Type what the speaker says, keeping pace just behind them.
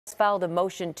filed a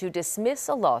motion to dismiss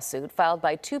a lawsuit filed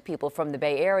by two people from the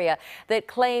Bay Area that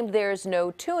claimed there's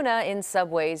no tuna in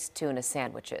Subway's tuna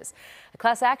sandwiches. A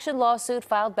class action lawsuit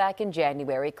filed back in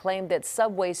January claimed that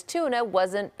Subway's tuna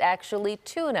wasn't actually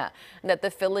tuna, and that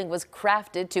the filling was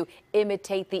crafted to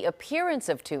imitate the appearance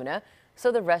of tuna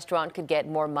so the restaurant could get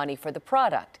more money for the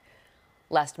product.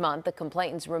 Last month, the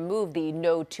complainants removed the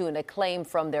no tuna claim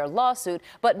from their lawsuit,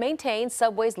 but maintained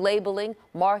Subway's labeling,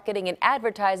 marketing, and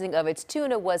advertising of its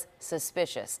tuna was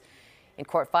suspicious. In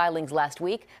court filings last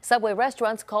week, Subway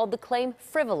restaurants called the claim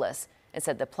frivolous and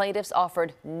said the plaintiffs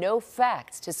offered no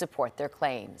facts to support their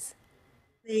claims.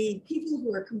 The people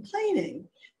who are complaining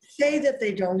say that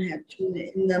they don't have tuna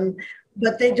in them,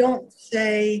 but they don't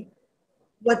say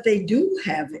what they do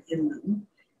have in them,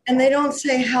 and they don't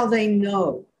say how they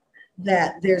know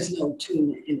that there's no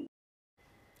tuna in it.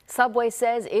 Subway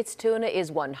says its tuna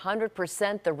is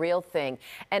 100% the real thing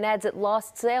and adds it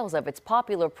lost sales of its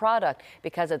popular product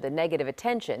because of the negative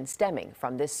attention stemming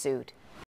from this suit.